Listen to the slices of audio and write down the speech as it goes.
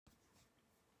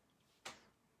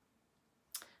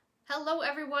Hello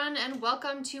everyone and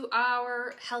welcome to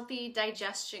our healthy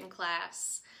digestion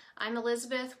class. I'm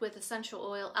Elizabeth with Essential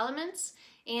Oil Elements,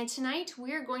 and tonight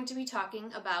we're going to be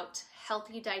talking about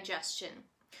healthy digestion.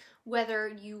 Whether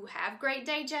you have great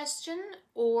digestion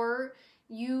or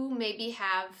you maybe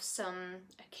have some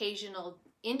occasional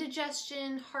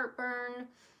indigestion, heartburn,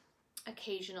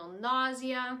 occasional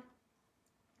nausea,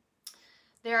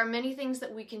 there are many things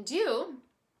that we can do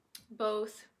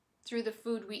both through the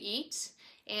food we eat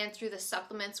and through the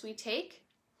supplements we take,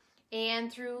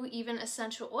 and through even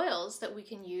essential oils that we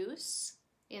can use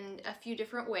in a few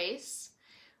different ways.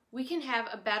 We can have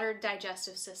a better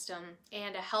digestive system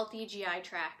and a healthy GI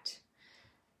tract.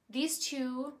 These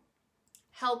two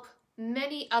help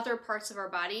many other parts of our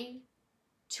body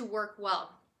to work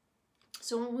well.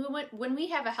 So when we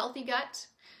have a healthy gut,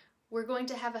 we're going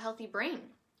to have a healthy brain.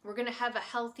 We're going to have a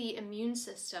healthy immune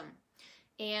system,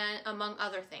 and among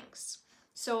other things.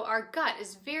 So our gut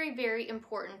is very, very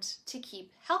important to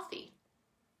keep healthy.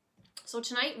 So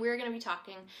tonight we're going to be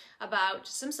talking about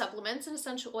some supplements and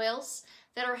essential oils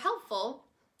that are helpful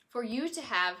for you to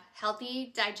have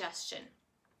healthy digestion.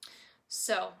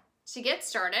 So to get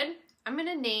started, I'm going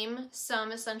to name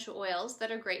some essential oils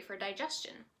that are great for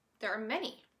digestion. There are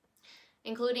many,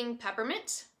 including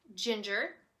peppermint,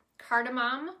 ginger,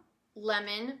 cardamom,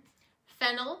 lemon,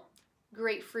 fennel,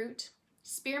 grapefruit,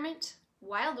 spearmint,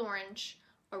 wild orange,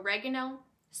 oregano,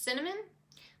 cinnamon,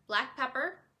 black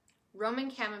pepper, Roman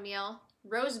chamomile,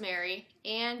 rosemary,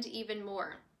 and even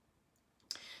more.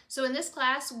 So in this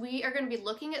class, we are going to be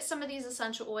looking at some of these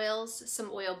essential oils, some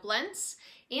oil blends,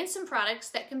 and some products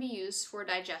that can be used for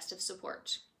digestive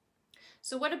support.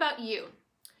 So what about you?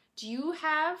 Do you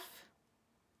have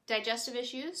digestive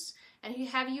issues? And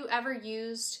have you ever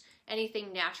used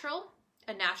anything natural,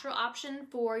 a natural option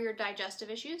for your digestive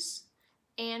issues?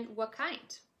 And what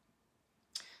kind?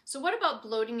 So what about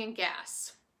bloating and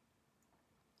gas?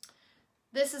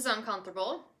 This is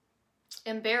uncomfortable,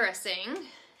 embarrassing,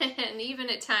 and even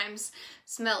at times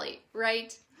smelly,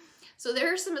 right? So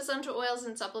there are some essential oils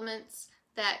and supplements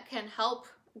that can help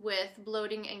with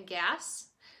bloating and gas,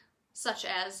 such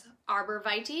as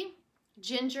arborvitae,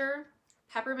 ginger,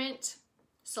 peppermint,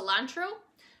 cilantro,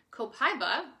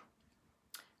 copaiba,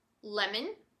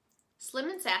 lemon, Slim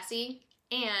and Sassy,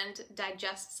 and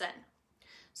Digestion.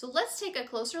 So let's take a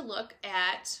closer look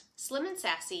at Slim and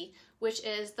Sassy, which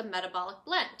is the metabolic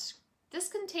blend. This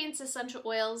contains essential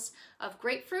oils of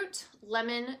grapefruit,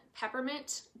 lemon,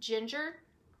 peppermint, ginger,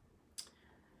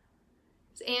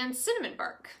 and cinnamon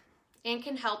bark, and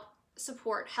can help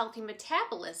support healthy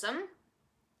metabolism,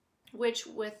 which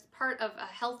with part of a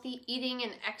healthy eating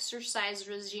and exercise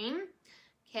regime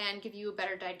can give you a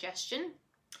better digestion.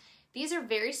 These are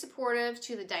very supportive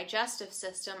to the digestive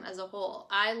system as a whole.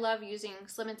 I love using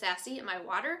Slim and Sassy in my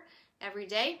water every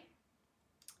day.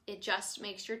 It just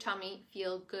makes your tummy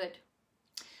feel good.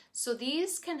 So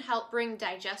these can help bring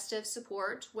digestive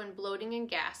support when bloating and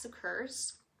gas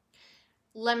occurs.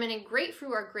 Lemon and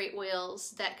grapefruit are great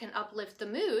oils that can uplift the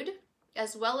mood,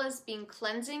 as well as being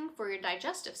cleansing for your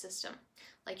digestive system,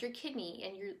 like your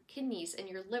kidneys and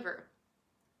your liver,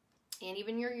 and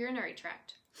even your urinary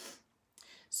tract.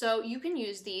 So you can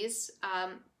use these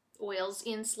oils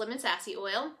in Slim and Sassy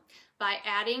oil by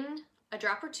adding a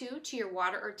drop or two to your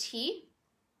water or tea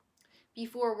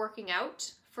before working out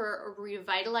for a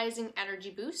revitalizing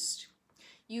energy boost.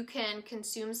 You can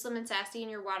consume Slim and Sassy in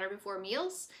your water before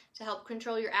meals to help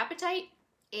control your appetite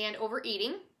and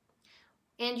overeating.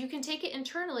 And you can take it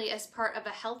internally as part of a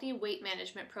healthy weight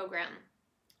management program.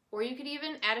 Or you could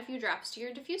even add a few drops to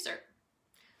your diffuser,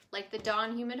 like the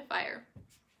Dawn humidifier.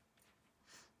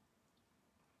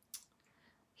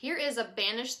 Here is a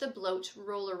Banish the Bloat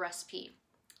roller recipe.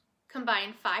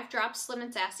 Combine 5 drops Slim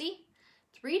and Sassy,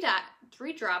 3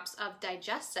 drops of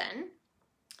Digestion,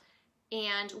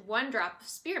 and 1 drop of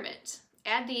spearmint.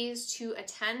 Add these to a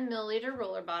 10 milliliter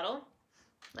roller bottle,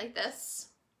 like this.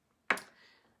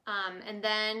 And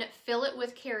then fill it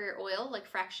with carrier oil,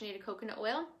 like fractionated coconut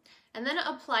oil, and then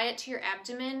apply it to your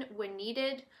abdomen when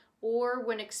needed or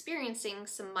when experiencing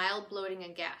some mild bloating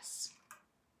and gas.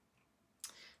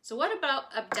 So what about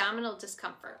abdominal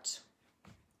discomfort?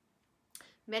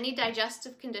 Many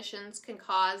digestive conditions can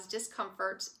cause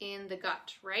discomfort in the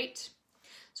gut, right?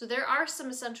 So there are some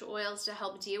essential oils to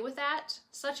help deal with that,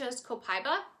 such as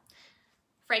copaiba,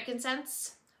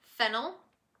 frankincense, fennel,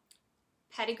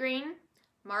 petitgrain,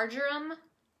 marjoram,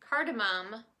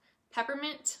 cardamom,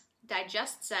 peppermint,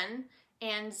 Digestion,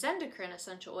 and zendocrine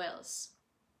essential oils.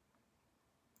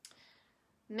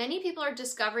 Many people are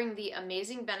discovering the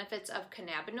amazing benefits of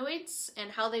cannabinoids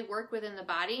and how they work within the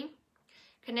body.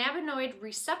 Cannabinoid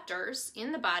receptors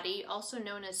in the body, also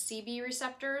known as CB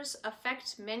receptors,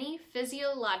 affect many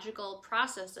physiological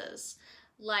processes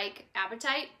like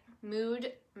appetite,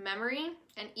 mood, memory,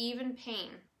 and even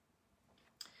pain.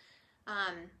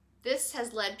 This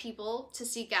has led people to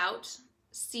seek out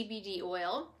CBD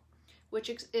oil, which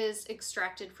is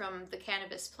extracted from the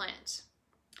cannabis plant.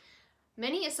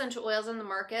 Many essential oils on the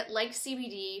market, like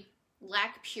CBD,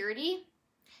 lack purity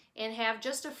and have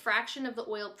just a fraction of the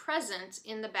oil present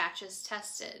in the batches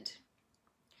tested.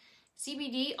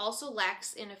 CBD also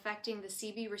lacks in affecting the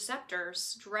CB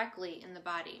receptors directly in the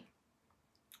body.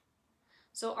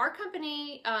 So our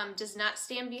company does not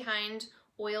stand behind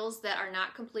oils that are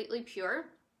not completely pure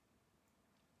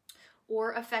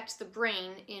or affect the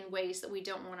brain in ways that we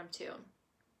don't want them to.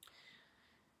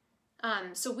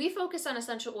 So we focus on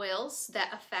essential oils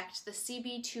that affect the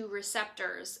CB2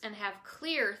 receptors and have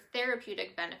clear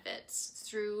therapeutic benefits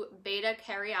through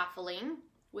beta-caryophyllene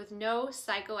with no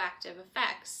psychoactive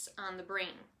effects on the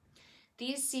brain.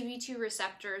 These CB2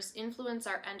 receptors influence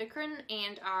our endocrine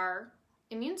and our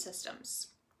immune systems.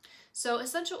 So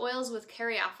essential oils with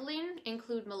caryophyllene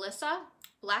include melissa,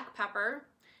 black pepper,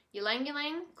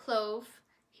 ylang-ylang, clove,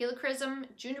 helichrysum,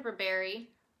 juniper berry,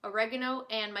 oregano,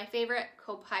 and my favorite,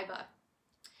 copaiba.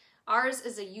 Ours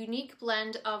is a unique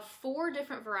blend of 4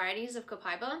 different varieties of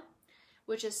copaiba,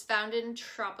 which is found in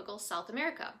tropical South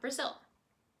America, Brazil.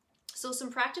 So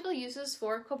some practical uses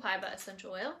for copaiba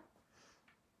essential oil.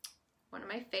 One of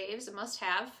my faves, a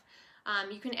must-have.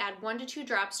 You can add 1 to 2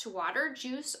 drops to water,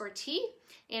 juice, or tea,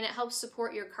 and it helps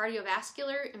support your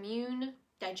cardiovascular, immune,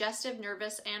 digestive,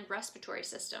 nervous, and respiratory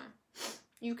system.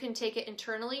 You can take it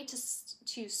internally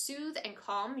to soothe and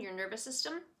calm your nervous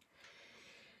system.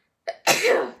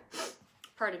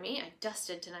 Pardon me, I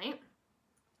dusted tonight.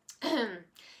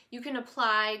 You can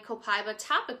apply copaiba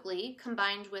topically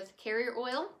combined with carrier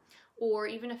oil or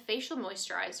even a facial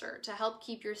moisturizer to help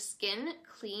keep your skin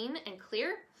clean and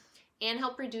clear and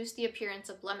help reduce the appearance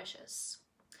of blemishes.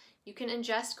 You can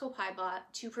ingest copaiba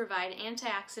to provide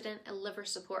antioxidant and liver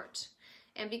support.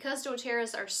 And because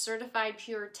doTERRAs are certified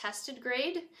pure tested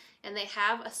grade and they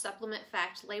have a supplement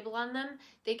fact label on them,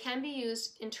 they can be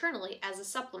used internally as a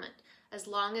supplement as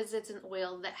long as it's an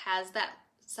oil that has that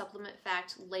supplement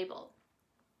fact label.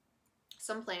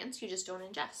 Some plants you just don't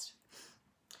ingest.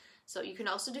 So you can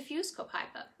also diffuse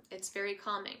copaiba. It's very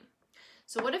calming.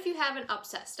 So what if you have an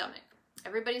upset stomach?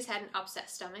 Everybody's had an upset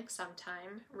stomach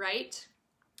sometime, right?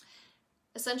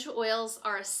 Essential oils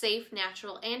are a safe,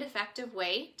 natural, and effective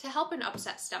way to help an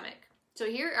upset stomach. So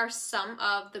here are some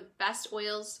of the best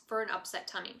oils for an upset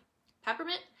tummy.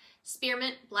 Peppermint,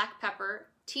 spearmint, black pepper,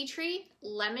 tea tree,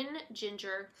 lemon,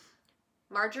 ginger,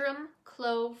 marjoram,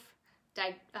 clove,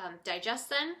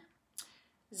 Digestion,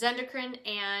 Zendocrine,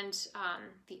 and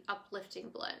the uplifting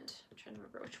blend. I'm trying to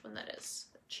remember which one that is.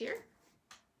 Cheer?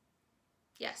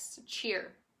 Yes,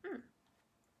 cheer.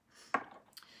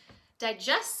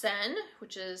 Digestion,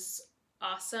 which is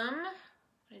awesome.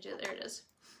 There it is.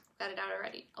 Got it out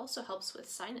already. Also helps with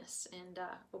sinus and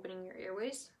opening your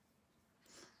airways.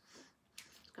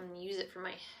 I'm going to use it for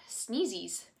my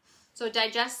sneezies. So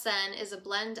Digestion is a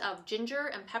blend of ginger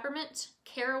and peppermint,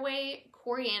 caraway,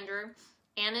 coriander,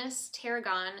 anise,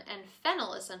 tarragon, and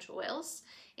fennel essential oils,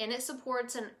 and it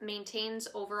supports and maintains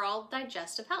overall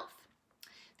digestive health.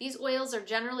 These oils are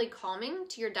generally calming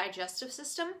to your digestive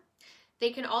system. They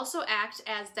can also act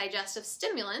as digestive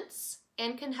stimulants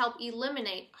and can help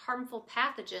eliminate harmful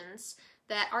pathogens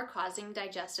that are causing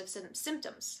digestive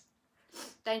symptoms.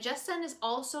 Digestion is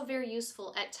also very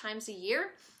useful at times of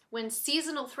year when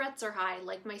seasonal threats are high,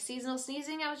 like my seasonal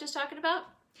sneezing I was just talking about.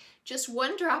 Just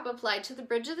 1 drop applied to the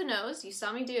bridge of the nose, you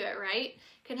saw me do it, right?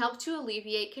 Can help to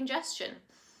alleviate congestion.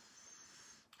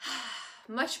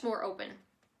 Much more open.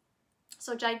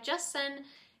 So Digestion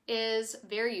is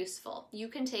very useful. You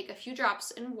can take a few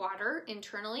drops in water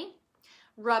internally,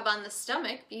 rub on the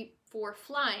stomach before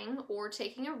flying or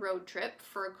taking a road trip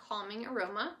for a calming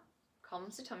aroma,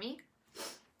 calms the tummy.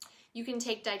 You can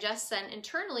take Digestion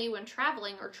internally when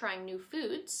traveling or trying new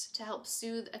foods to help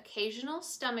soothe occasional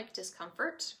stomach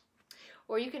discomfort,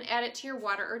 or you can add it to your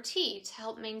water or tea to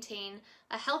help maintain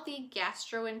a healthy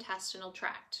gastrointestinal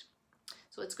tract.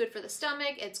 So it's good for the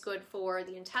stomach, it's good for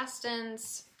the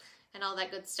intestines, and all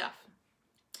that good stuff.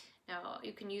 Now,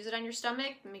 you can use it on your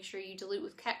stomach. Make sure you dilute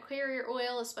with carrier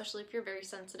oil, especially if you're very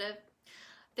sensitive.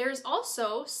 There's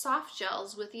also soft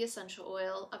gels with the essential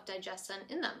oil of Digestion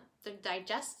in them. The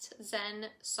Digestion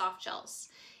soft gels.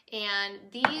 And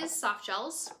these soft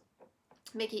gels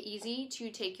make it easy to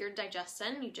take your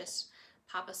Digestion. You just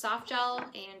pop a soft gel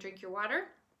and drink your water.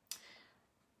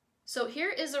 So here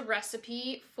is a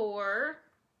recipe for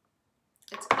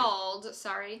It's called,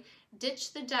 sorry,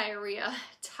 Ditch the Diarrhea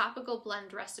Topical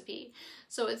Blend Recipe.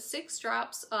 So it's 6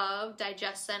 drops of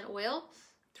Digestion oil,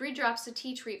 3 drops of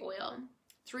tea tree oil,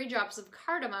 3 drops of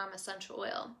cardamom essential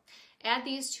oil. Add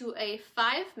these to a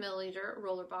 5 milliliter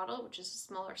roller bottle, which is a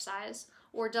smaller size,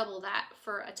 or double that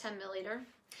for a 10 milliliter.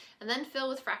 And then fill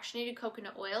with fractionated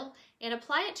coconut oil and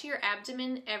apply it to your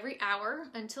abdomen every hour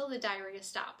until the diarrhea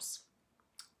stops.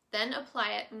 Then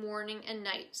apply it morning and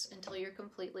night until you're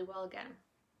completely well again.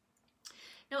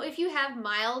 Now, if you have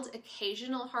mild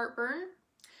occasional heartburn,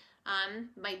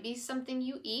 might be something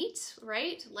you eat,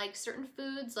 right? Like certain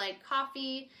foods like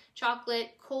coffee,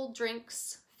 chocolate, cold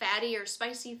drinks, fatty or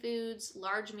spicy foods,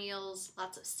 large meals,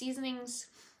 lots of seasonings,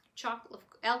 chocolate,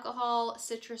 alcohol,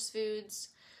 citrus foods.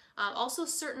 Also,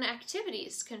 certain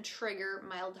activities can trigger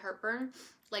mild heartburn,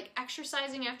 like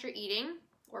exercising after eating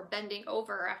or bending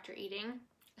over after eating,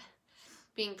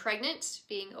 being pregnant,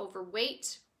 being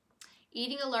overweight,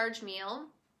 eating a large meal,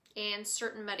 and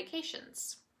certain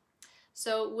medications.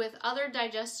 So with other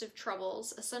digestive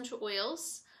troubles, essential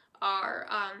oils are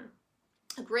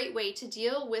a great way to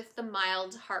deal with the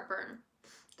mild heartburn.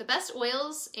 The best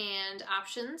oils and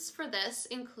options for this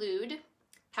include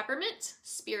peppermint,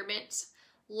 spearmint,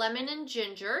 lemon and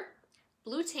ginger,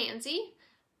 blue tansy,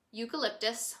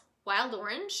 eucalyptus, wild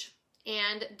orange,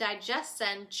 and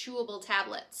Digestion chewable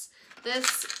tablets.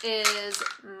 This is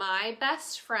my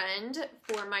best friend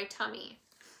for my tummy.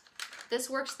 This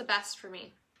works the best for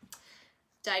me.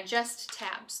 Digest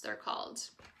tabs, they're called.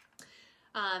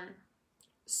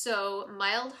 So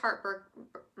mild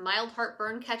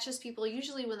heartburn catches people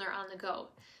usually when they're on the go.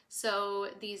 So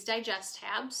these Digest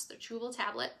tabs, the chewable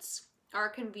tablets, are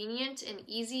convenient and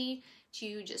easy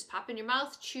to just pop in your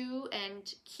mouth, chew,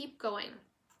 and keep going.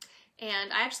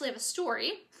 And I actually have a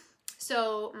story.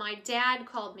 So my dad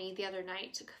called me the other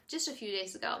night, just a few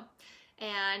days ago,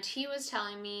 and he was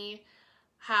telling me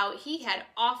how he had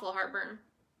awful heartburn.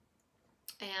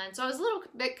 And so I was a little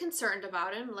bit concerned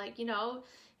about him, like, you know,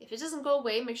 if it doesn't go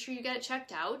away, make sure you get it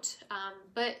checked out.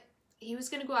 But he was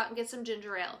going to go out and get some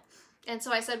ginger ale. And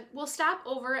so I said, we'll stop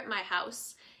over at my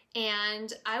house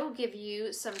and I will give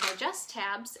you some Digest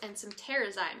tabs and some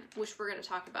Terrazyme, which we're going to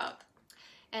talk about.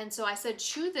 And so I said,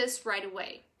 chew this right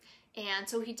away. And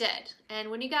so he did.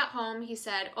 And when he got home, he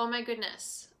said, oh my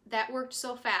goodness, that worked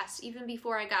so fast. Even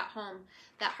before I got home,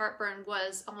 that heartburn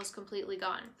was almost completely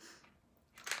gone.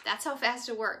 That's how fast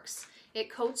it works. It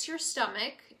coats your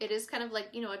stomach. It is kind of like,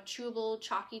 you know, a chewable,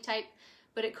 chalky type,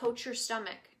 but it coats your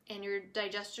stomach and your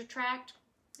digestive tract,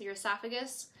 your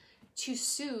esophagus, to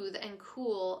soothe and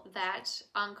cool that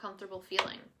uncomfortable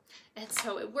feeling. And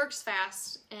so it works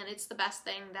fast, and it's the best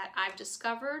thing that I've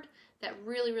discovered that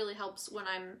really, really helps when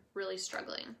I'm really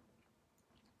struggling.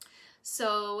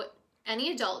 So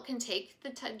any adult can take the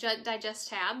Digest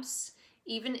tabs,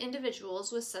 even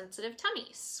individuals with sensitive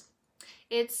tummies.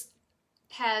 It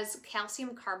has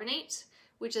calcium carbonate,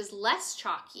 which is less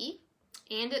chalky,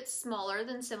 and it's smaller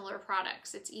than similar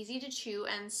products. It's easy to chew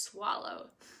and swallow.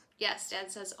 Yes,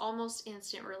 Dad says almost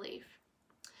instant relief.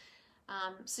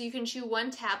 So you can chew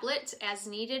 1 tablet as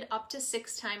needed up to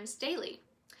 6 times daily.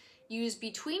 Use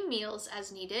between meals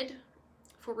as needed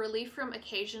for relief from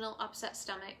occasional upset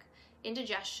stomach,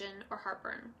 indigestion, or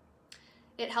heartburn.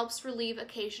 It helps relieve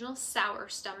occasional sour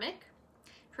stomach,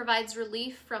 provides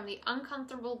relief from the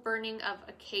uncomfortable burning of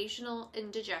occasional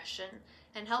indigestion,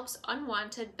 and helps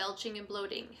unwanted belching and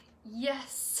bloating.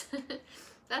 Yes,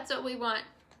 that's what we want.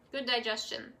 Good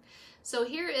digestion. So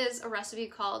here is a recipe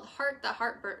called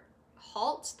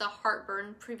Halt the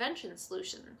Heartburn Prevention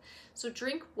Solution. So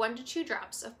drink 1 to 2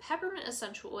 drops of peppermint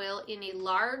essential oil in a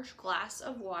large glass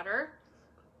of water,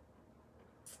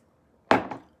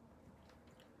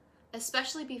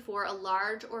 especially before a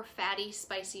large or fatty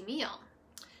spicy meal,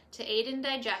 to aid in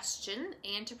digestion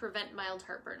and to prevent mild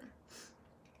heartburn.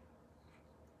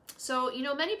 So, you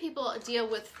know, many people deal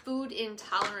with food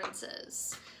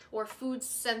intolerances or food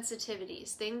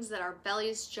sensitivities, things that our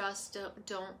bellies just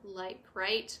don't like,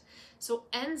 right? So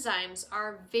enzymes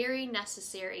are very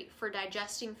necessary for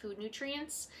digesting food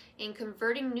nutrients and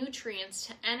converting nutrients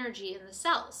to energy in the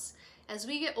cells. As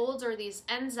we get older, these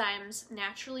enzymes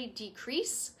naturally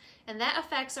decrease, and that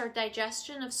affects our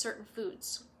digestion of certain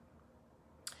foods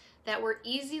that were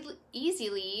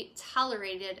easily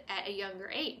tolerated at a younger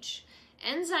age.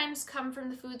 Enzymes come from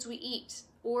the foods we eat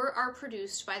or are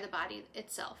produced by the body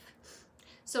itself.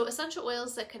 So essential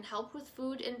oils that can help with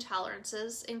food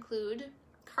intolerances include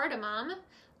cardamom,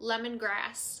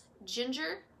 lemongrass,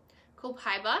 ginger,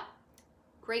 copaiba,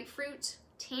 grapefruit,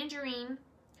 tangerine,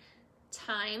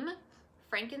 thyme,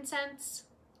 frankincense,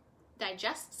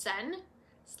 Digestion,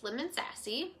 Slim and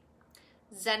Sassy,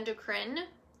 Zendocrine,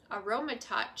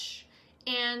 Aromatouch,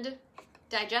 and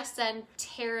Digestion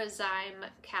Terrazyme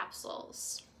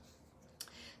capsules.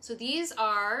 So these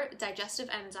are digestive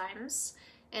enzymes,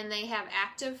 and they have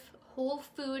active whole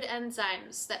food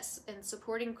enzymes and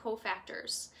supporting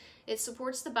cofactors. It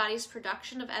supports the body's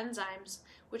production of enzymes,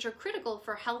 which are critical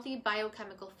for healthy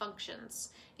biochemical functions,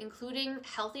 including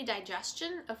healthy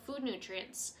digestion of food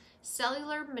nutrients,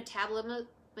 cellular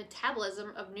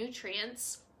metabolism of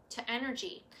nutrients to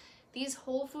energy. These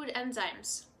whole food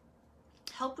enzymes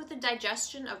help with the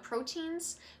digestion of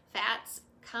proteins, fats,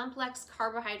 complex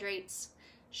carbohydrates,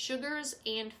 sugars,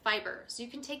 and fiber. So you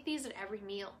can take these at every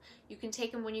meal. You can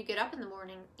take them when you get up in the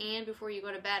morning and before you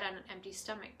go to bed on an empty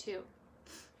stomach too.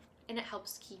 And it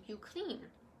helps keep you clean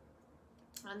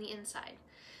on the inside.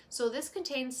 So this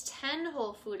contains 10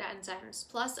 whole food enzymes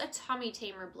plus a tummy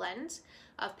tamer blend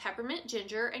of peppermint,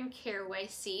 ginger, and caraway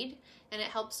seed, and it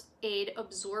helps aid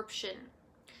absorption.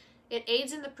 It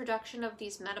aids in the production of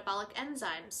these metabolic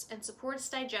enzymes and supports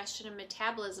digestion and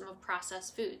metabolism of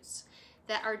processed foods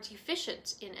that are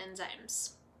deficient in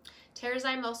enzymes.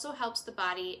 Terrazyme also helps the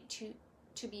body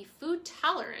to be food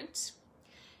tolerant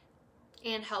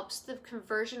and helps the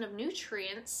conversion of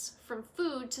nutrients from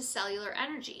food to cellular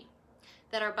energy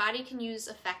that our body can use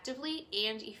effectively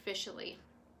and efficiently.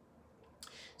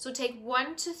 So take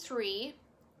 1 to 3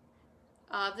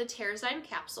 of the Terrazyme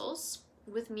capsules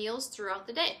with meals throughout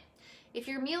the day. If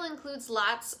your meal includes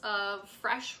lots of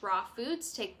fresh raw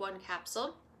foods, take 1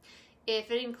 capsule.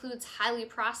 If it includes highly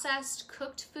processed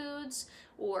cooked foods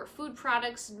or food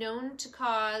products known to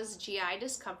cause GI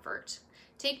discomfort,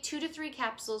 take 2 to 3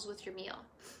 capsules with your meal.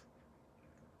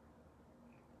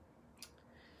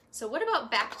 So what about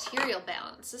bacterial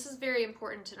balance? This is very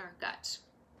important in our gut.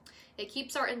 It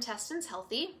keeps our intestines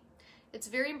healthy. It's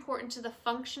very important to the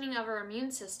functioning of our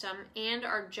immune system and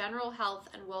our general health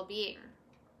and well-being.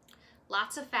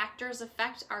 Lots of factors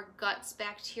affect our gut's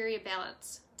bacteria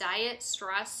balance. Diet,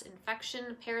 stress,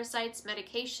 infection, parasites,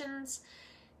 medications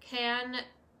can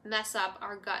mess up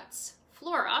our gut's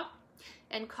flora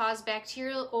and cause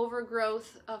bacterial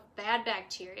overgrowth of bad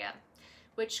bacteria,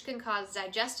 which can cause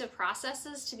digestive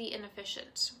processes to be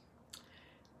inefficient.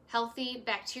 Healthy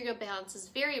bacterial balance is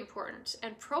very important,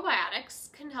 and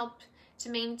probiotics can help to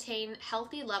maintain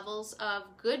healthy levels of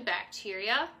good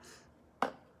bacteria.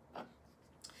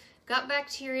 Gut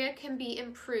bacteria can be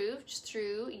improved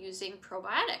through using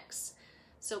probiotics.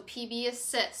 So PB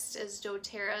Assist is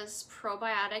doTERRA's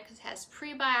probiotic. It has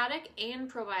prebiotic and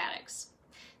probiotics.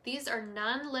 These are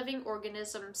non-living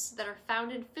organisms that are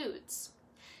found in foods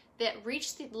that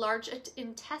reach the large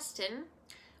intestine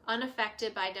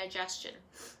unaffected by digestion.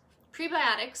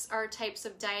 Prebiotics are types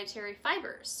of dietary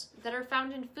fibers that are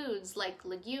found in foods like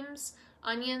legumes,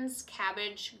 onions,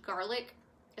 cabbage, garlic,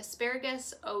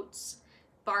 asparagus, oats,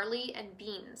 barley, and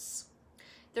beans.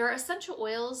 There are essential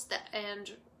oils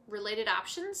and related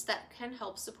options that can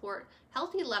help support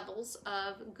healthy levels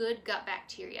of good gut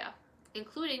bacteria,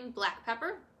 including black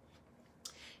pepper,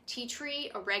 tea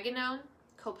tree, oregano,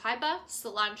 copaiba,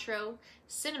 cilantro,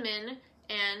 cinnamon,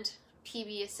 and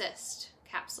PB Assist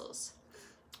capsules.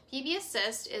 PB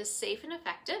Assist is safe and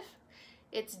effective.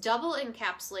 It's double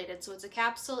encapsulated, so it's a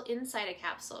capsule inside a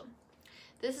capsule.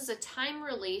 This is a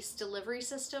time-release delivery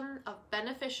system of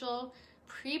beneficial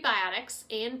prebiotics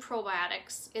and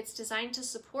probiotics. It's designed to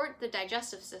support the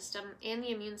digestive system and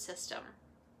the immune system.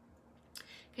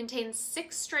 Contains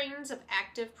 6 strains of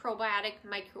active probiotic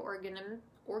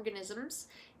microorganisms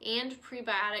and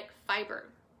prebiotic fiber.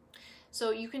 So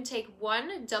you can take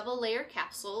 1 double-layer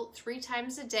capsule 3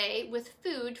 times a day with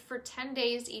food for 10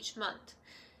 days each month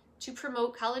to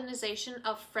promote colonization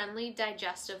of friendly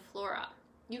digestive flora.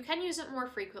 You can use it more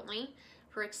frequently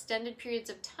for extended periods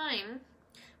of time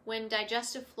when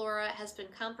digestive flora has been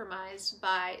compromised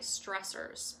by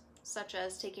stressors, such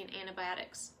as taking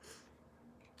antibiotics.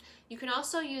 You can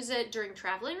also use it during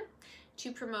traveling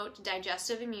to promote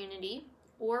digestive immunity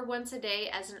or once a day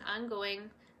as an ongoing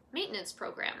maintenance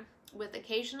program with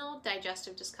occasional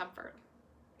digestive discomfort.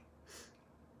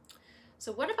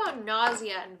 So what about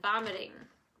nausea and vomiting?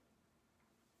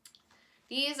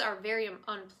 These are very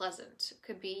unpleasant.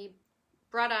 Could be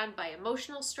brought on by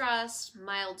emotional stress,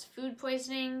 mild food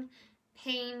poisoning,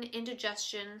 pain,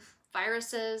 indigestion,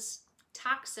 viruses,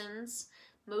 toxins,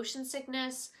 motion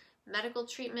sickness, medical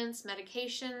treatments,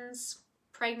 medications,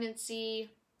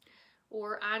 pregnancy,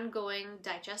 or ongoing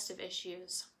digestive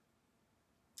issues.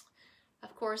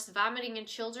 Of course, vomiting in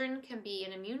children can be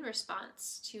an immune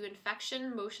response to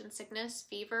infection, motion sickness,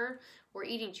 fever, or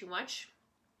eating too much.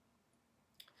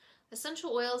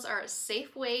 Essential oils are a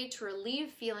safe way to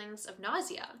relieve feelings of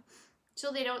nausea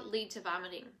so they don't lead to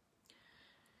vomiting.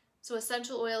 So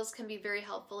essential oils can be very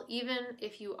helpful even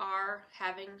if you are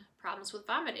having problems with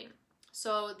vomiting.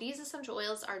 So these essential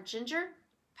oils are ginger,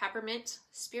 peppermint,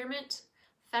 spearmint,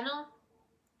 fennel,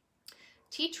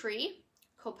 tea tree,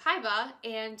 copaiba,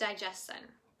 and digestion.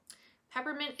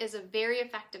 Peppermint is a very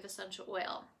effective essential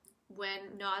oil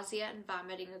when nausea and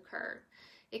vomiting occur.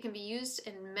 It can be used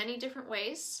in many different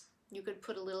ways. You could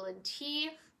put a little in tea.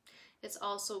 It's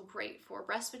also great for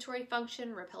respiratory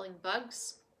function, repelling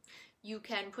bugs. You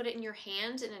can put it in your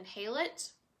hand and inhale it.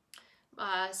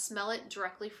 Smell it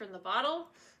directly from the bottle.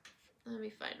 Let me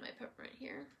find my peppermint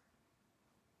here.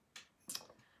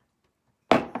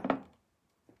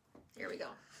 Here we go.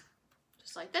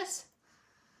 Just like this.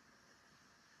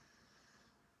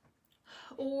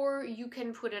 Or you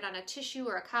can put it on a tissue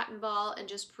or a cotton ball and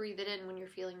just breathe it in when you're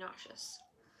feeling nauseous.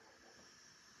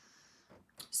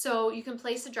 So you can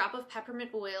place a drop of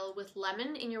peppermint oil with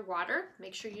lemon in your water.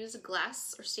 Make sure you use a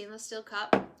glass or stainless steel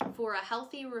cup for a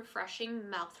healthy, refreshing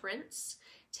mouth rinse.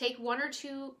 Take 1 or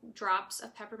 2 drops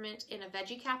of peppermint in a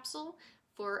veggie capsule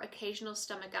for occasional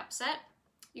stomach upset.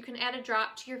 You can add a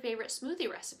drop to your favorite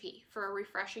smoothie recipe for a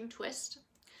refreshing twist.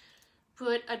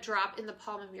 Put a drop in the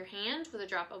palm of your hand with a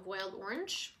drop of wild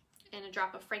orange and a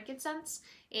drop of frankincense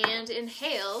and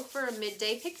inhale for a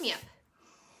midday pick-me-up.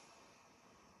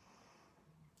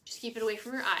 Just keep it away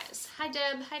from your eyes. Hi,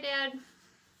 Deb. Hi, Dad.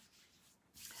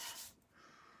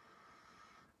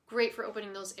 Great for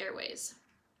opening those airways.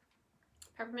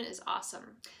 Peppermint is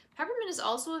awesome. Peppermint is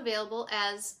also available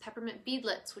as peppermint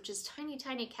beadlets, which is tiny,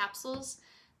 tiny capsules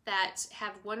that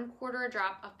have 1/4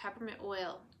 drop of peppermint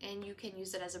oil, and you can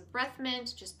use it as a breath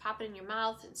mint. Just pop it in your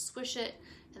mouth and swish it,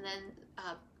 and then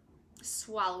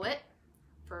swallow it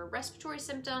for respiratory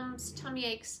symptoms, tummy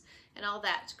aches, and all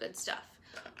that good stuff.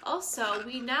 Also,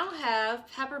 we now have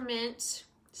peppermint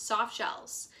soft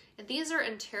gels, and these are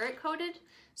enteric coated,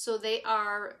 so they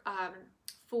are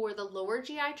for the lower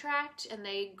GI tract, and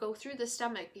they go through the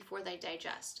stomach before they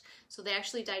digest. So they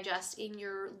actually digest in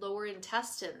your lower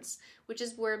intestines, which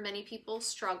is where many people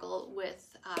struggle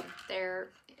with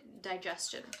their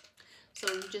digestion.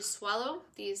 So you just swallow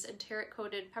these enteric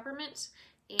coated peppermint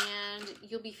and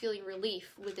you'll be feeling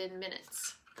relief within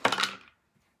minutes.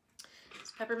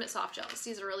 So peppermint soft gels,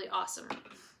 these are really awesome.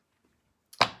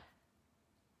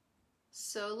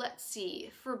 So let's see,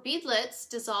 for beadlets,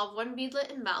 dissolve 1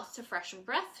 beadlet in mouth to freshen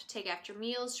breath. Take after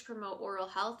meals to promote oral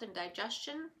health and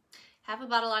digestion. Have a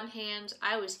bottle on hand.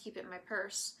 I always keep it in my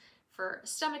purse for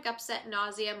stomach upset,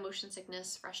 nausea, motion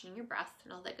sickness, freshening your breath,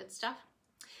 and all that good stuff.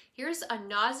 Here's a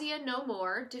Nausea No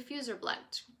More diffuser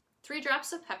blend. 3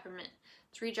 drops of peppermint,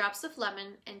 3 drops of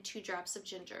lemon, and 2 drops of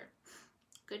ginger.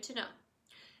 Good to know.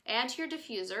 Add to your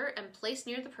diffuser and place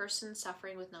near the person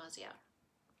suffering with nausea.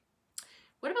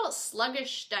 What about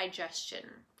sluggish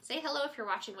digestion? Say hello if you're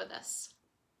watching with us.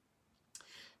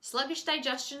 Sluggish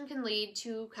digestion can lead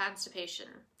to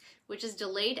constipation, which is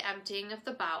delayed emptying of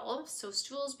the bowel, so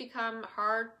stools become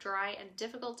hard, dry, and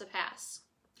difficult to pass.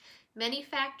 Many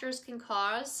factors can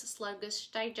cause sluggish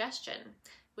digestion,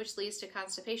 which leads to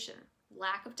constipation.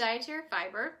 Lack of dietary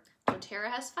fiber.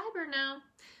 doTERRA has fiber now,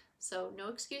 so no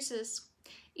excuses.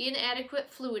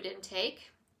 Inadequate fluid intake.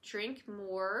 Drink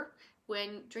more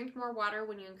water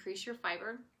when you increase your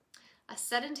fiber. A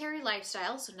sedentary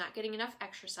lifestyle, so not getting enough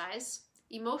exercise.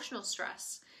 Emotional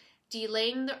stress,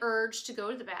 delaying the urge to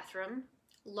go to the bathroom.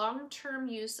 Long-term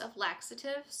use of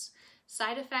laxatives.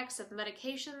 Side effects of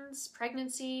medications,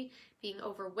 pregnancy, being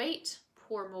overweight,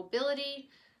 poor mobility,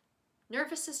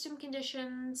 nervous system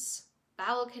conditions,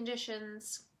 bowel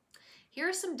conditions. Here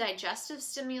are some digestive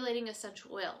stimulating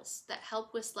essential oils that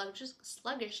help with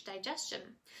sluggish digestion,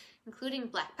 including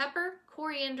black pepper,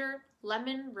 coriander,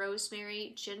 lemon,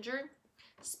 rosemary, ginger,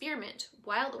 spearmint,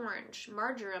 wild orange,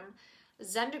 marjoram,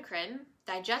 zendocrine,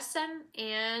 digestion,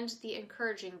 and the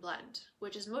encouraging blend,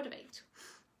 which is Motivate.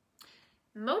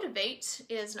 Motivate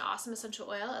is an awesome essential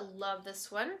oil. I love this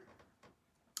one.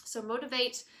 So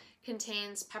Motivate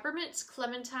contains peppermint,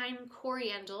 clementine,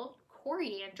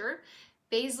 coriander,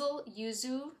 basil,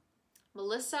 yuzu,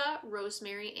 melissa,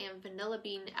 rosemary, and vanilla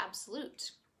bean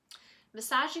absolute.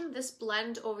 Massaging this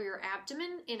blend over your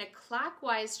abdomen in a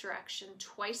clockwise direction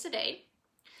twice a day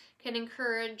can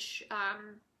encourage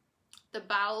the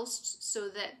bowels so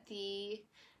that the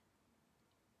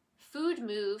food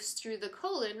moves through the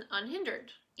colon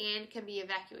unhindered and can be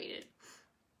evacuated.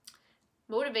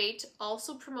 Motivate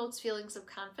also promotes feelings of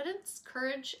confidence,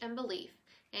 courage, and belief,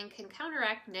 and can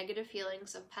counteract negative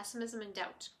feelings of pessimism and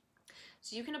doubt.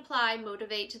 So you can apply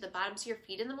Motivate to the bottoms of your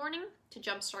feet in the morning to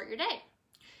jumpstart your day.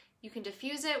 You can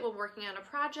diffuse it when working on a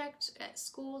project at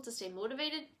school to stay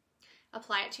motivated.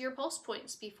 Apply it to your pulse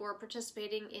points before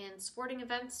participating in sporting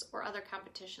events or other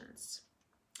competitions.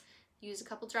 Use a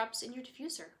couple drops in your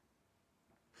diffuser.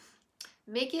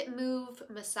 Make it move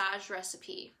massage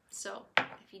recipe. So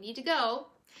if you need to go,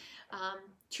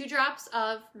 2 drops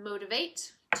of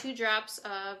Motivate, 2 drops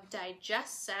of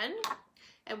Digestion,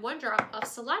 and 1 drop of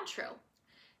cilantro.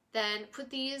 Then put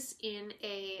these in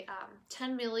a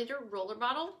 10 milliliter roller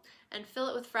bottle and fill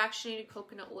it with fractionated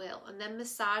coconut oil, and then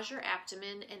massage your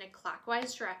abdomen in a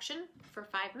clockwise direction for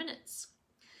 5 minutes.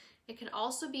 It can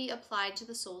also be applied to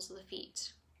the soles of the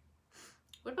feet.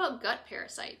 What about gut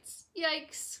parasites?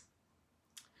 Yikes!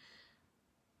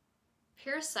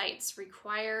 Parasites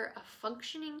require a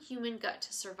functioning human gut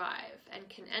to survive and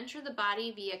can enter the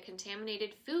body via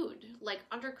contaminated food like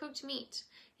undercooked meat,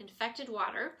 infected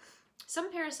water.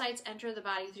 Some parasites enter the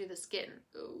body through the skin.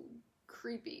 Oh,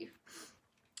 creepy.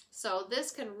 So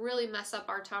this can really mess up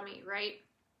our tummy, right?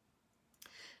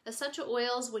 Essential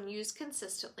oils, when used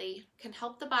consistently, can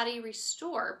help the body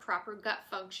restore proper gut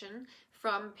function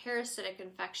from parasitic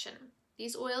infection.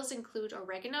 These oils include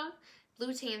oregano,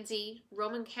 blue tansy,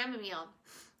 Roman chamomile,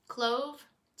 clove,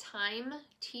 thyme,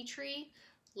 tea tree,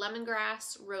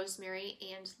 lemongrass, rosemary,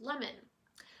 and lemon.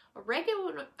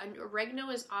 Oregano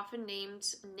is often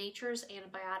named nature's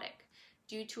antibiotic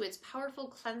due to its powerful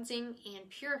cleansing and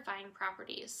purifying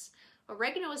properties.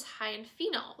 Oregano is high in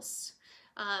phenols,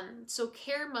 so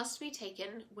care must be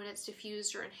taken when it's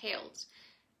diffused or inhaled,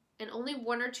 and only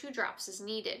 1 or 2 drops is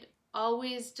needed.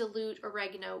 Always dilute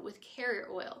oregano with carrier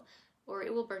oil, or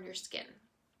it will burn your skin.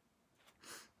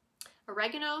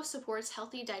 Oregano supports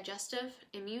healthy digestive,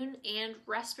 immune, and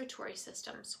respiratory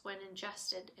systems when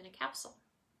ingested in a capsule.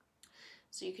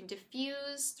 So you can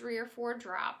diffuse 3 or 4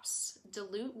 drops,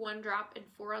 dilute 1 drop in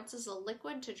 4 ounces of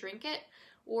liquid to drink it,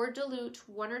 or dilute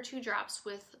 1 or 2 drops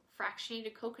with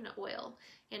fractionated coconut oil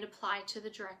and apply to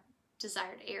the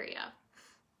desired area.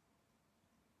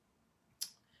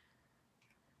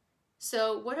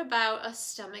 So what about a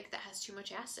stomach that has too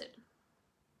much acid?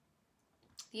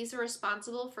 These are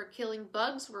responsible for killing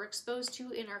bugs we're exposed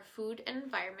to in our food and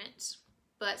environment,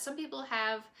 but some people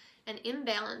have an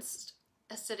imbalanced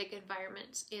acidic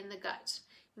environment in the gut.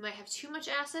 You might have too much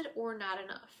acid or not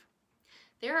enough.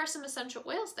 There are some essential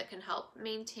oils that can help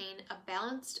maintain a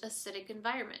balanced acidic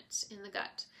environment in the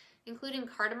gut, including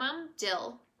cardamom,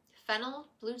 dill, fennel,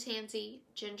 blue tansy,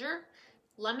 ginger,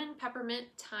 lemon, peppermint,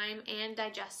 thyme, and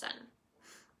digestion.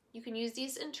 You can use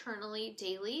these internally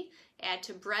daily, add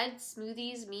to bread,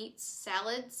 smoothies, meats,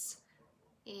 salads,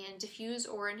 and diffuse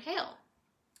or inhale.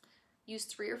 Use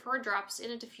 3 or 4 drops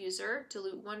in a diffuser,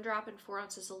 dilute 1 drop in 4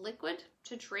 ounces of liquid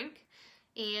to drink,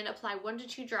 and apply 1 to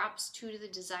 2 drops to the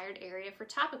desired area for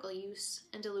topical use,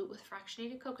 and dilute with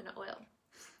fractionated coconut oil.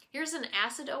 Here's an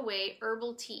acid-away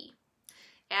herbal tea.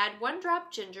 Add 1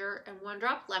 drop ginger and 1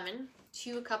 drop lemon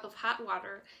to a cup of hot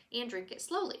water and drink it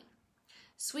slowly.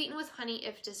 Sweeten with honey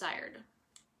if desired.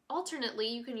 Alternately,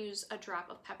 you can use a drop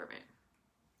of peppermint.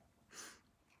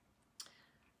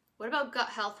 What about gut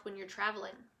health when you're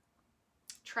traveling?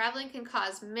 Traveling can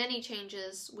cause many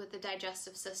changes with the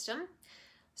digestive system.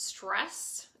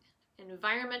 Stress,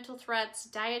 environmental threats,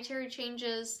 dietary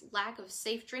changes, lack of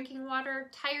safe drinking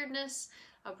water, tiredness,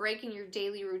 a break in your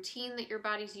daily routine that your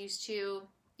body's used to.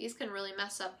 These can really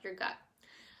mess up your gut.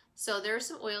 So there are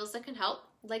some oils that can help,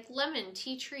 like lemon,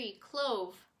 tea tree,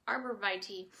 clove,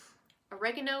 arborvitae,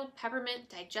 oregano, peppermint,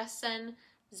 digestion,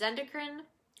 zendecrine,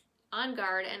 On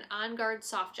Guard, and On Guard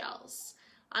soft gels.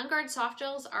 On Guard soft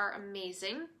gels are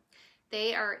amazing.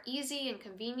 They are easy and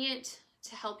convenient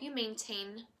to help you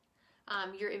maintain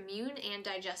your immune and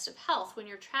digestive health when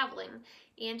you're traveling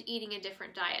and eating a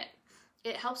different diet.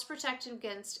 It helps protect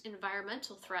against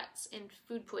environmental threats and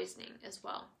food poisoning as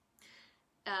well.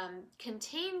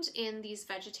 Contained in these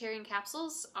vegetarian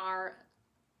capsules are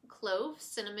clove,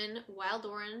 cinnamon, wild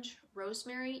orange,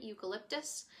 rosemary,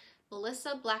 eucalyptus,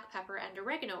 melissa, black pepper, and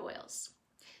oregano oils.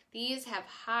 These have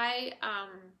high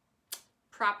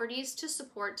properties to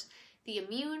support the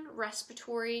immune,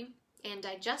 respiratory, and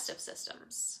digestive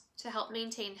systems to help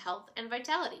maintain health and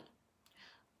vitality.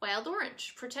 Wild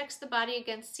orange protects the body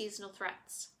against seasonal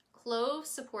threats. Clove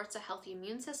supports a healthy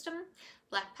immune system.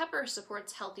 Black pepper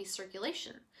supports healthy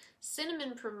circulation.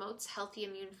 Cinnamon promotes healthy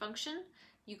immune function.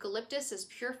 Eucalyptus is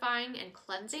purifying and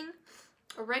cleansing.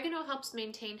 Oregano helps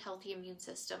maintain healthy immune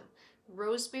system.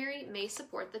 Rosemary may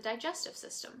support the digestive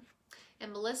system.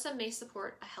 And melissa may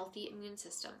support a healthy immune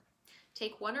system.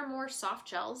 Take 1 or more soft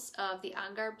gels of the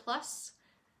On Guard Plus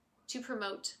to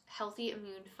promote healthy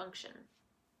immune function.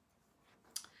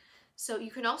 So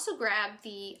you can also grab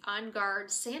the On Guard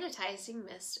sanitizing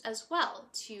mist as well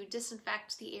to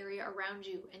disinfect the area around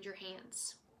you and your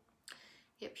hands.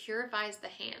 It purifies the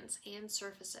hands and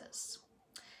surfaces.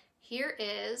 Here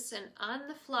is an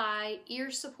on-the-fly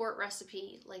ear support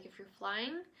recipe. Like if you're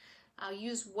flying, I'll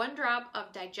use 1 drop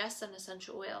of Digestion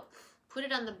essential oil. Put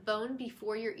it on the bone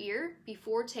before your ear,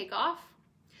 before takeoff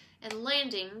and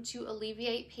landing, to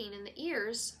alleviate pain in the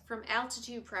ears from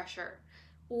altitude pressure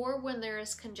or when there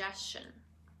is congestion.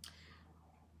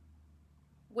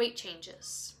 Weight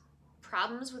changes.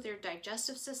 Problems with your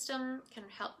digestive system can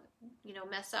help,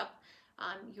 mess up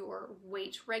your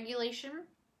weight regulation.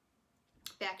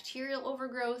 Bacterial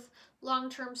overgrowth,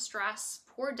 long-term stress,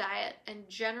 poor diet, and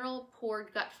general poor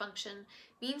gut function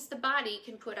means the body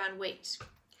can put on weight.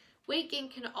 Weight gain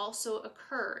can also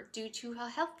occur due to a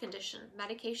health condition,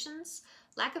 medications,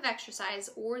 lack of exercise,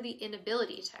 or the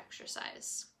inability to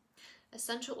exercise.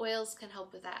 Essential oils can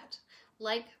help with that,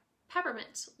 like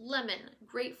peppermint, lemon,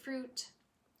 grapefruit,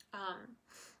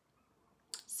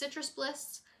 citrus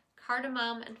bliss,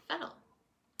 cardamom, and fennel,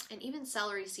 and even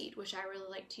celery seed, which I really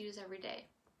like to use every day.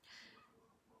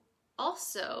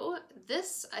 Also,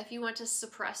 if you want to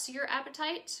suppress your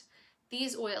appetite,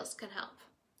 these oils can help.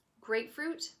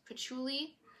 Grapefruit,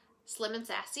 patchouli, Slim and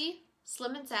Sassy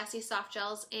soft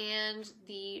gels, and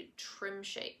the trim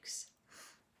shakes.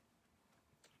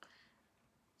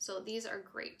 So these are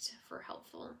great for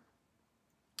helpful.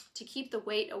 To keep the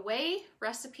weight away,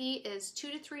 recipe is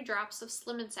 2 to 3 drops of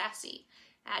Slim and Sassy.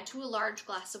 Add to a large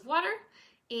glass of water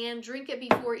and drink it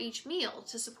before each meal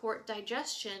to support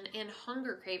digestion and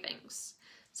hunger cravings.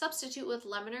 Substitute with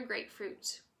lemon or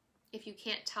grapefruit if you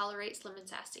can't tolerate Slim and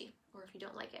Sassy, or if you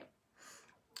don't like it.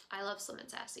 I love Slim and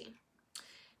Sassy.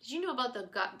 Did you know about the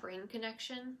gut-brain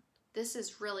connection? This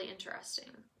is really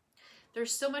interesting.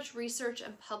 There's so much research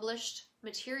and published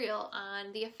material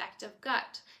on the effect of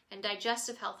gut and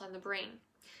digestive health on the brain.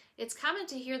 It's common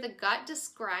to hear the gut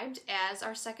described as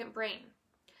our second brain.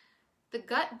 The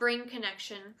gut-brain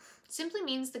connection simply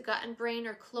means the gut and brain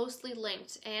are closely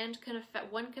linked and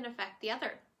one can affect the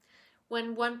other.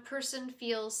 When one person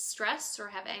feels stress or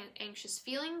have anxious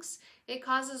feelings, it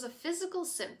causes a physical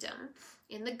symptom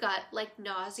in the gut like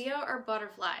nausea or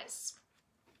butterflies.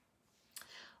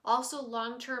 Also,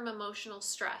 long-term emotional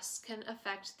stress can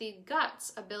affect the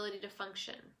gut's ability to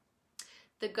function.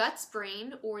 The gut's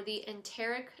brain, or the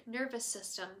enteric nervous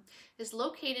system, is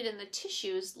located in the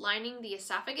tissues lining the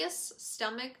esophagus,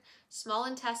 stomach, small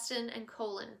intestine, and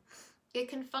colon. It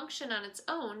can function on its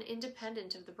own,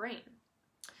 independent of the brain.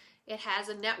 It has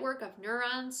a network of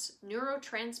neurons,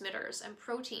 neurotransmitters, and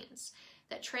proteins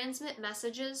that transmit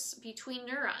messages between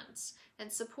neurons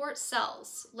and support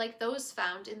cells like those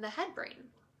found in the head brain.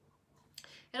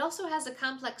 It also has a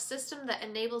complex system that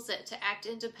enables it to act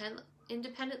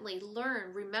independently,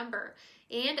 learn, remember,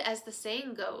 and, as the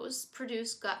saying goes,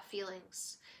 produce gut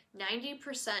feelings.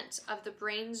 90% of the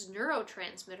brain's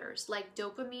neurotransmitters, like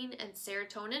dopamine and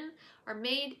serotonin, are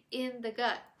made in the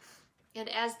gut. And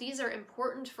as these are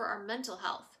important for our mental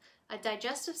health, a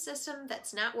digestive system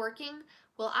that's not working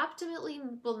will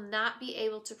not be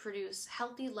able to produce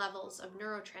healthy levels of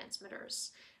neurotransmitters,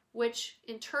 which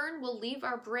in turn will leave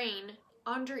our brain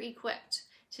under-equipped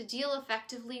to deal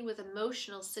effectively with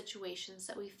emotional situations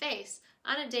that we face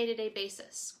on a day-to-day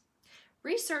basis.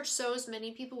 Research shows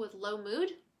many people with low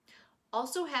mood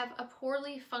also have a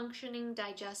poorly functioning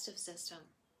digestive system.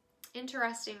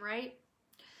 Interesting, right?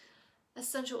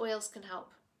 Essential oils can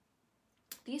help.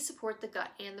 These support the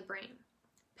gut and the brain.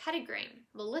 Petitgrain,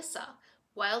 melissa,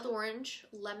 wild orange,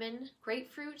 lemon,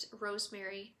 grapefruit,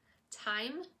 rosemary,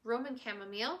 thyme, Roman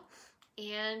chamomile,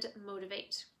 and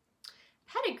motivate.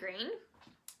 Petitgrain,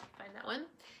 find that one,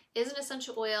 is an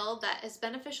essential oil that is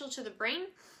beneficial to the brain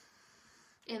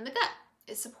and the gut.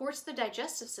 It supports the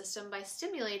digestive system by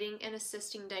stimulating and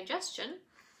assisting digestion,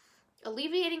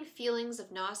 alleviating feelings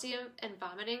of nausea and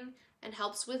vomiting, and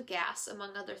helps with gas,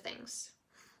 among other things.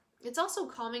 It's also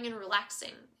calming and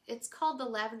relaxing. It's called the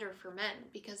lavender for men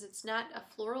because it's not a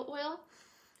floral oil.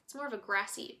 It's more of a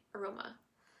grassy aroma,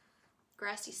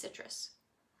 grassy citrus.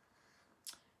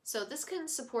 So this can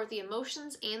support the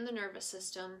emotions and the nervous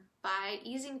system by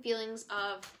easing feelings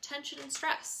of tension and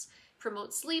stress,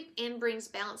 promotes sleep, and brings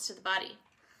balance to the body.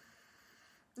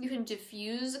 You can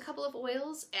diffuse a couple of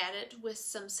oils, add it with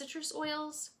some citrus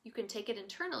oils. You can take it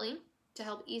internally to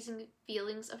help easing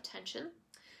feelings of tension,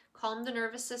 calm the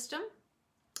nervous system,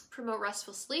 promote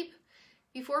restful sleep.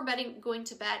 Before going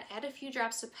to bed, add a few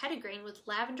drops of petitgrain with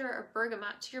lavender or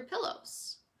bergamot to your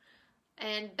pillows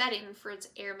and bedding for its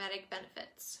aromatic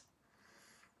benefits.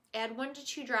 Add 1 to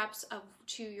 2 drops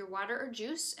to your water or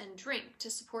juice and drink to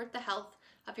support the health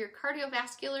of your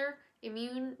cardiovascular,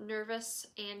 immune, nervous,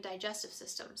 and digestive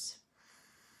systems.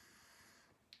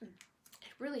 It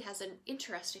really has an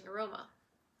interesting aroma.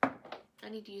 I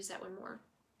need to use that one more.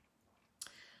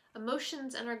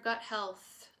 Emotions and our gut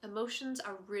health. Emotions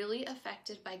are really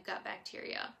affected by gut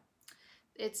bacteria.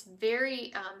 It's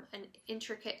very an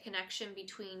intricate connection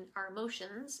between our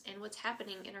emotions and what's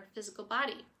happening in our physical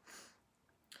body.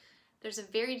 There's a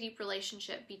very deep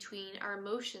relationship between our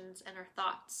emotions and our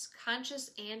thoughts,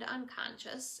 conscious and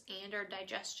unconscious, and our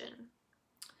digestion.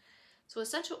 So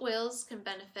essential oils can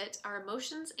benefit our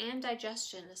emotions and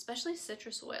digestion, especially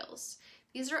citrus oils.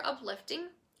 These are uplifting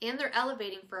and they're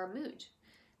elevating for our mood.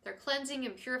 They're cleansing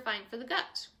and purifying for the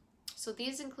gut. So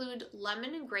these include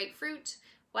lemon and grapefruit,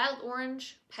 wild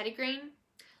orange, petitgrain,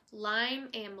 lime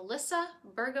and melissa,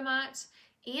 bergamot,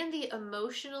 and the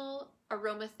emotional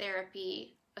aromatherapy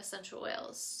essential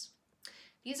oils.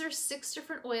 These are 6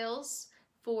 different oils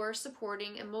for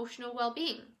supporting emotional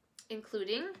well-being,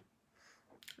 including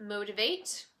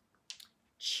motivate,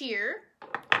 cheer,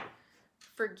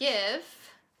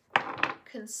 forgive,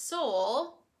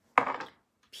 console,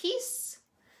 peace,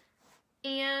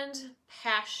 and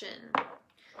passion.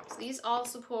 So these all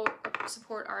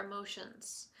support our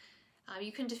emotions.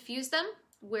 You can diffuse them,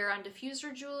 wear on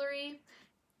diffuser jewelry,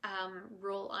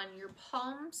 roll on your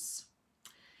palms,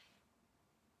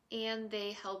 and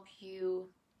they help you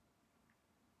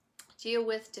deal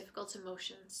with difficult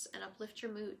emotions and uplift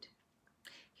your mood.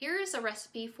 Here is a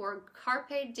recipe for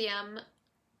Carpe Diem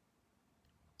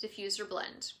diffuser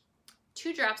blend.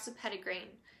 2 drops of petitgrain,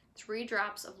 3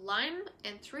 drops of lime,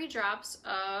 and 3 drops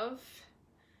of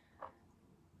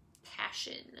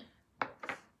passion.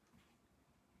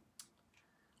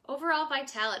 Overall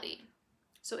vitality.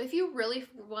 So if you really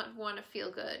want to feel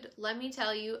good, let me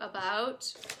tell you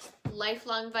about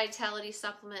Lifelong Vitality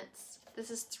supplements.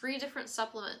 This is 3 different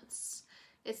supplements.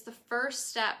 It's the first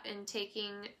step in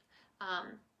taking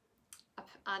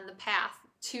on the path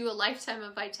to a lifetime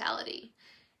of vitality.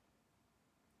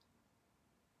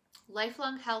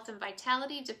 Lifelong health and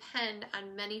vitality depend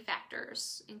on many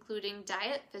factors, including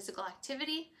diet, physical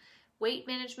activity, weight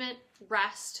management,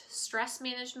 rest, stress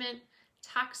management,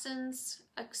 toxins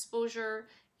exposure,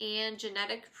 and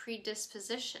genetic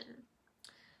predisposition.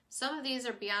 Some of these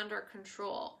are beyond our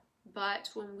control, but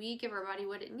when we give our body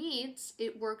what it needs,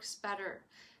 it works better.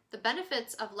 The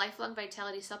benefits of Lifelong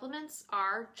Vitality supplements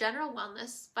are general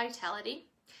wellness, vitality,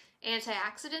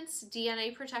 antioxidants,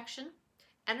 DNA protection,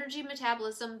 energy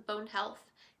metabolism, bone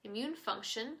health, immune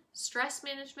function, stress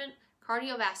management,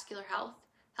 cardiovascular health,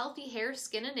 healthy hair,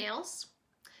 skin and nails,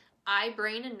 eye,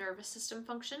 brain, and nervous system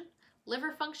function,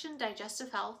 liver function,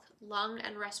 digestive health, lung,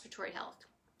 and respiratory health.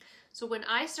 So when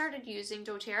I started using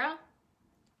doTERRA,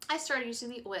 I started using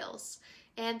the oils,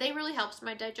 and they really helped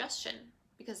my digestion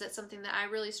because that's something that I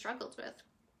really struggled with.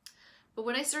 But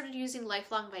when I started using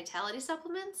Lifelong Vitality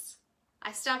supplements,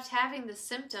 I stopped having the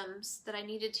symptoms that I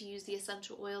needed to use the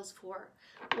essential oils for,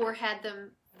 or had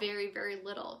them very, very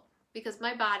little, because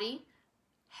my body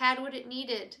had what it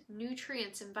needed: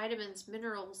 nutrients and vitamins,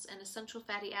 minerals, and essential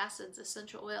fatty acids,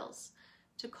 essential oils,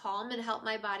 to calm and help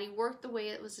my body work the way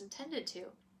it was intended to.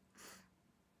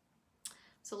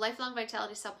 So Lifelong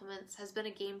Vitality supplements has been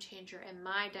a game changer in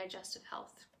my digestive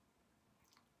health.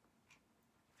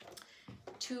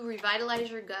 To revitalize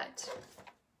your gut,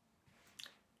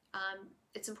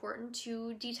 it's important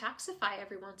to detoxify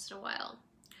every once in a while.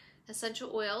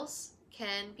 Essential oils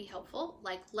can be helpful,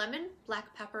 like lemon,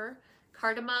 black pepper,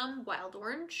 cardamom, wild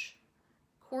orange,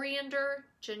 coriander,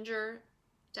 ginger,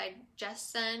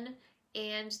 digestion,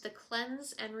 and the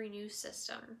cleanse and renew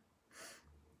system.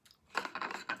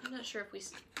 I'm not sure if we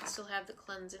still have the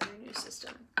cleanse and renew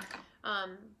system,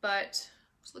 but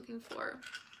I was looking for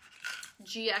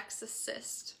GX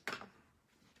Assist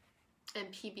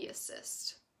and PB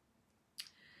Assist.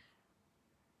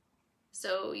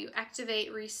 So you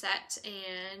activate, reset,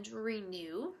 and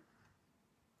renew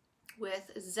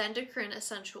with Zendocrine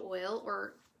essential oil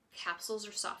or capsules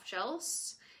or soft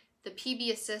gels, the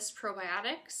PB Assist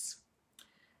probiotics,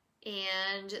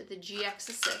 and the GX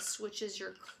Assist, which is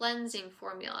your cleansing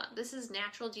formula. This is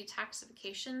natural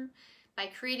detoxification by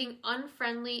creating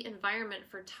unfriendly environment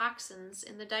for toxins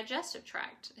in the digestive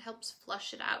tract. It helps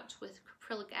flush it out with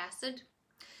caprylic acid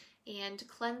and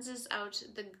cleanses out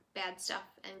the bad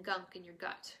stuff and gunk in your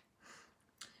gut.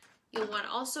 You'll want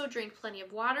to also drink plenty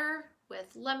of water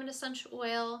with lemon essential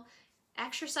oil,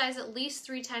 exercise at least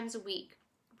 3 times a week,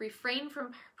 refrain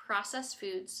from processed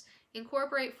foods,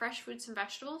 incorporate fresh fruits and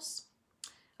vegetables,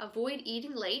 avoid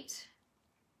eating late,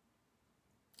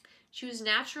 choose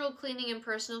natural cleaning and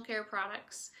personal care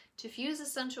products, diffuse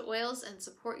essential oils, and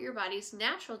support your body's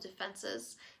natural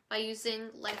defenses by using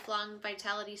Lifelong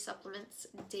Vitality supplements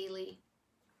daily.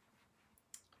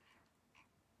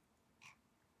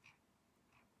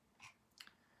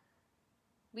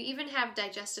 We even have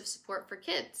digestive support for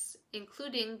kids,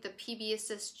 including the PB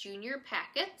Assist Junior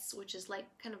packets, which is like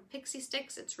kind of pixie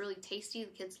sticks. It's really tasty.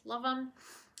 The kids love them.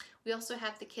 We also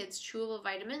have the kids' chewable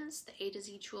vitamins, the A to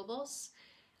Z chewables.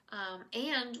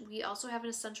 And we also have an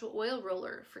essential oil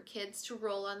roller for kids to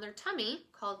roll on their tummy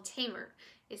called Tamer.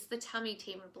 It's the Tummy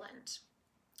Tamer blend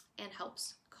and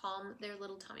helps calm their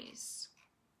little tummies.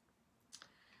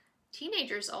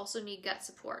 Teenagers also need gut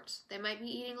support. They might be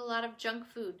eating a lot of junk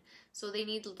food, so they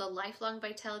need the Lifelong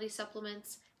Vitality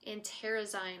supplements and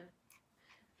Terrazyme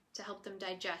to help them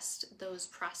digest those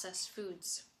processed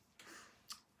foods,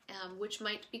 which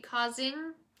might be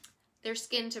causing their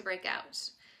skin to break out.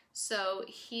 So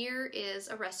here is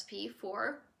a recipe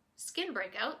for skin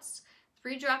breakouts.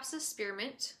 3 drops of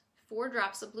spearmint, 4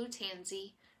 drops of blue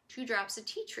tansy, 2 drops of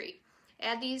tea tree.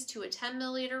 Add these to a 10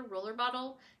 milliliter roller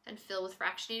bottle and fill with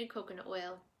fractionated coconut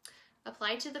oil.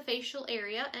 Apply to the facial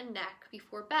area and neck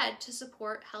before bed to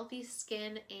support healthy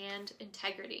skin and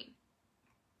integrity.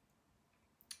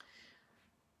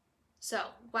 So,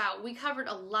 wow, we covered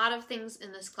a lot of things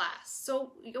in this class.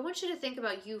 So I want you to think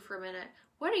about you for a minute.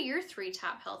 What are your 3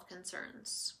 top health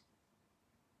concerns?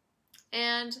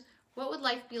 And what would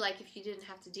life be like if you didn't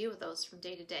have to deal with those from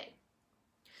day to day?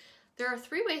 There are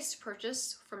 3 ways to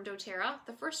purchase from doTERRA.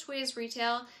 The first way is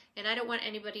retail, and I don't want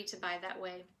anybody to buy that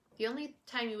way. The only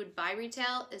time you would buy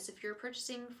retail is if you're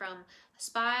purchasing from a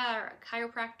spa or a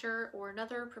chiropractor or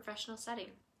another professional setting.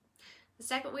 The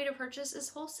second way to purchase is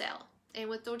wholesale, and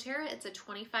with doTERRA it's a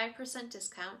 25%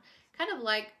 discount, kind of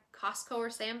like Costco or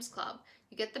Sam's Club.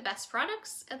 You get the best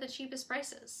products at the cheapest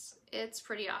prices. It's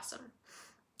pretty awesome.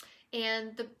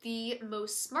 And the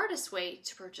most smartest way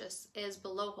to purchase is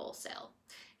below wholesale.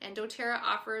 And doTERRA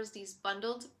offers these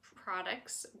bundled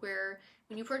products where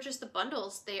when you purchase the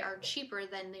bundles, they are cheaper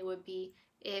than they would be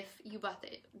if you bought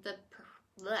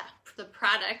the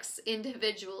products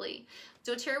individually.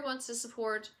 doTERRA wants to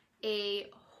support a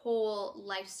whole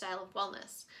lifestyle of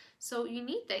wellness. So you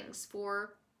need things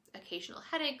for occasional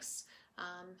headaches,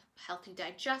 healthy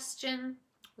digestion,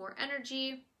 more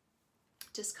energy,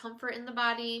 discomfort in the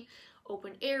body,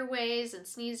 open airways and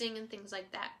sneezing and things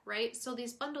like that, right? So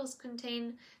these bundles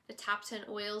contain the top 10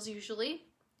 oils usually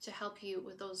to help you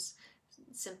with those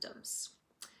symptoms.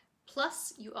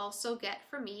 Plus, you also get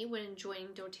from me when joining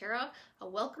doTERRA a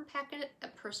welcome packet, a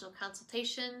personal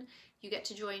consultation. You get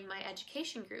to join my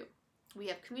education group. We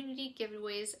have community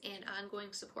giveaways and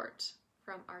ongoing support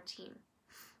from our team.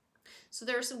 So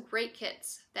there are some great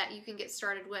kits that you can get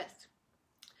started with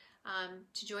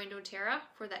to join doTERRA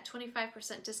for that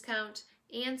 25% discount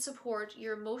and support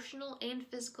your emotional and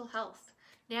physical health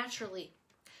naturally.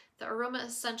 The Aroma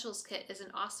Essentials Kit is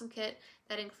an awesome kit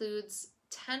that includes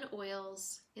 10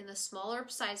 oils in the smaller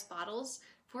size bottles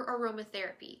for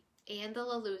aromatherapy and the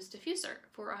La Luz diffuser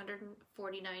for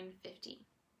 $149.50.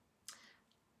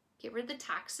 Get rid of the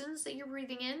toxins that you're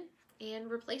breathing in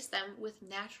and replace them with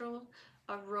natural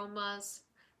aromas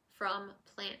from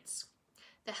plants.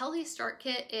 The Healthy Start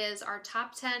Kit is our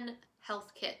top 10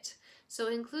 health kit. So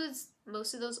it includes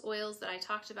most of those oils that I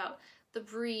talked about. The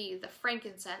Brie, the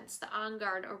frankincense, the On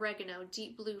Guard, oregano,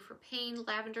 deep blue for pain,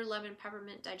 lavender, lemon,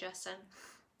 peppermint, digestion,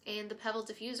 and the Pebble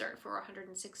diffuser for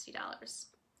 $160.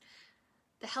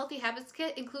 The Healthy Habits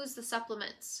Kit includes the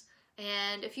supplements.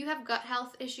 And if you have gut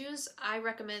health issues, I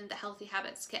recommend the Healthy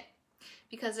Habits Kit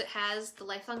because it has the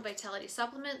Lifelong Vitality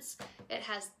supplements, it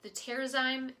has the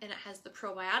Terrazyme, and it has the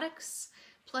probiotics.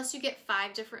 Plus you get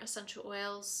 5 different essential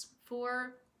oils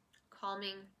for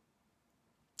calming,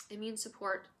 immune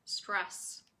support,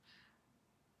 stress,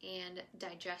 and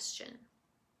digestion.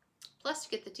 Plus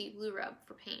you get the deep blue rub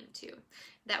for pain too.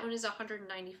 That one is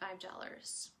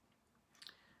 $195.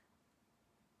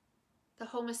 The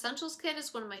Home Essentials Kit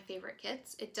is one of my favorite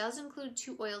kits. It does include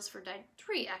 2 oils for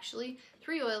 3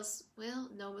 oils. Well,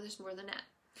 no, there's more than that.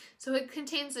 So it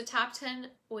contains the top 10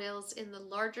 oils in the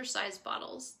larger size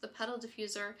bottles, the Pebble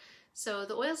diffuser. So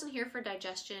the oils in here for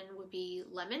digestion would be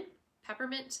lemon,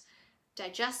 peppermint,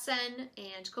 digestion,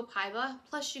 and copaiba.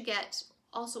 Plus you get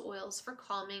also oils for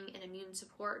calming and immune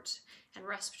support and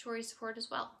respiratory support as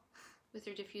well with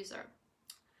your diffuser.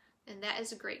 And that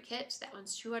is a great kit. That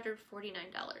one's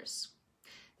 $249.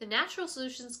 The Natural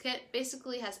Solutions Kit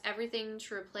basically has everything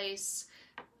to replace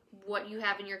what you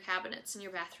have in your cabinets in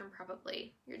your bathroom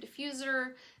probably. Your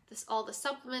diffuser, all the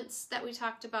supplements that we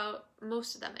talked about,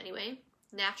 most of them anyway,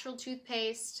 natural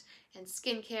toothpaste and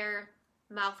skincare,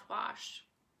 mouthwash,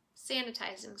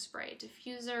 sanitizing spray,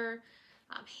 diffuser,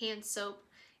 hand soap,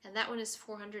 and that one is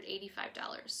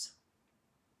 $485.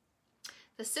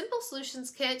 The Simple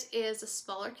Solutions Kit is a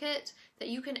smaller kit that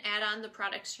you can add on the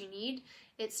products you need.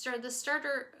 The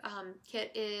starter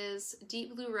kit is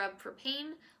Deep Blue Rub for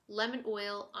pain, lemon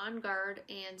oil, On Guard,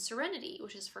 and Serenity,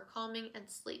 which is for calming and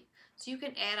sleep. So you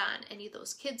can add on any of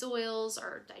those kids' oils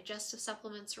or digestive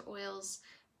supplements or oils,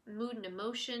 mood and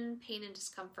emotion, pain and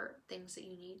discomfort, things that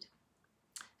you need.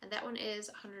 And that one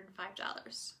is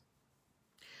 $105.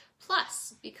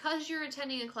 Plus, because you're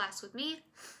attending a class with me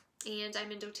and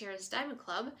I'm in doTERRA's Diamond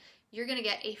Club, you're going to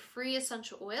get a free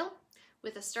essential oil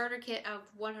with a starter kit of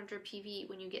 100 PV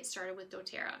when you get started with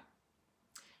doTERRA.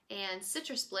 And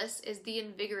Citrus Bliss is the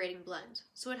invigorating blend,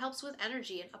 so it helps with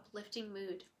energy and uplifting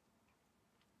mood.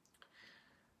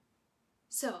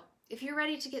 So, if you're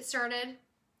ready to get started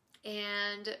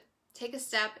and take a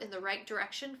step in the right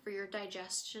direction for your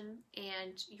digestion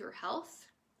and your health,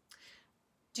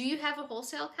 do you have a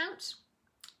wholesale account?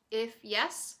 If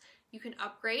yes, you can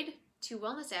upgrade to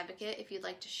Wellness Advocate if you'd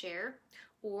like to share,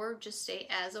 or just stay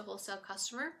as a wholesale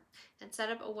customer and set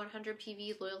up a 100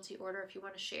 PV loyalty order if you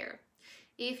want to share.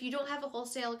 If you don't have a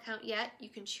wholesale account yet, you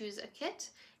can choose a kit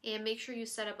and make sure you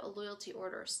set up a loyalty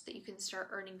order so that you can start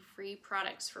earning free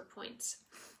points for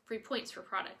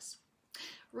products.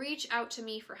 Reach out to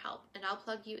me for help and I'll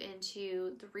plug you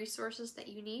into the resources that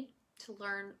you need to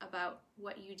learn about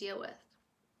what you deal with.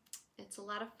 It's a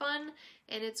lot of fun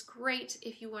and it's great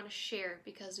if you want to share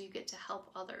because you get to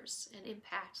help others and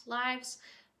impact lives,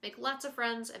 make lots of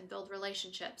friends, and build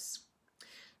relationships.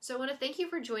 So I want to thank you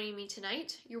for joining me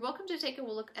tonight. You're welcome to take a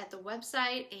look at the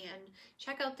website and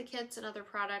check out the kits and other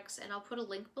products, and I'll put a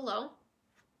link below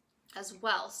as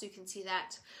well so you can see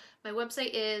that. My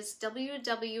website is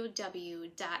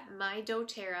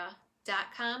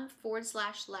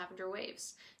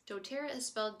www.mydoterra.com/lavenderwaves. doTERRA is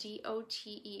spelled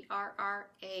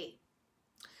DOTERRA.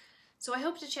 So I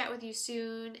hope to chat with you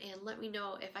soon and let me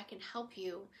know if I can help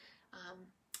you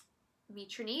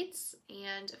meet your needs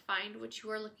and find what you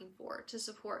are looking for to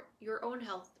support your own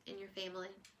health and your family.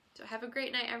 So have a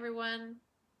great night, everyone.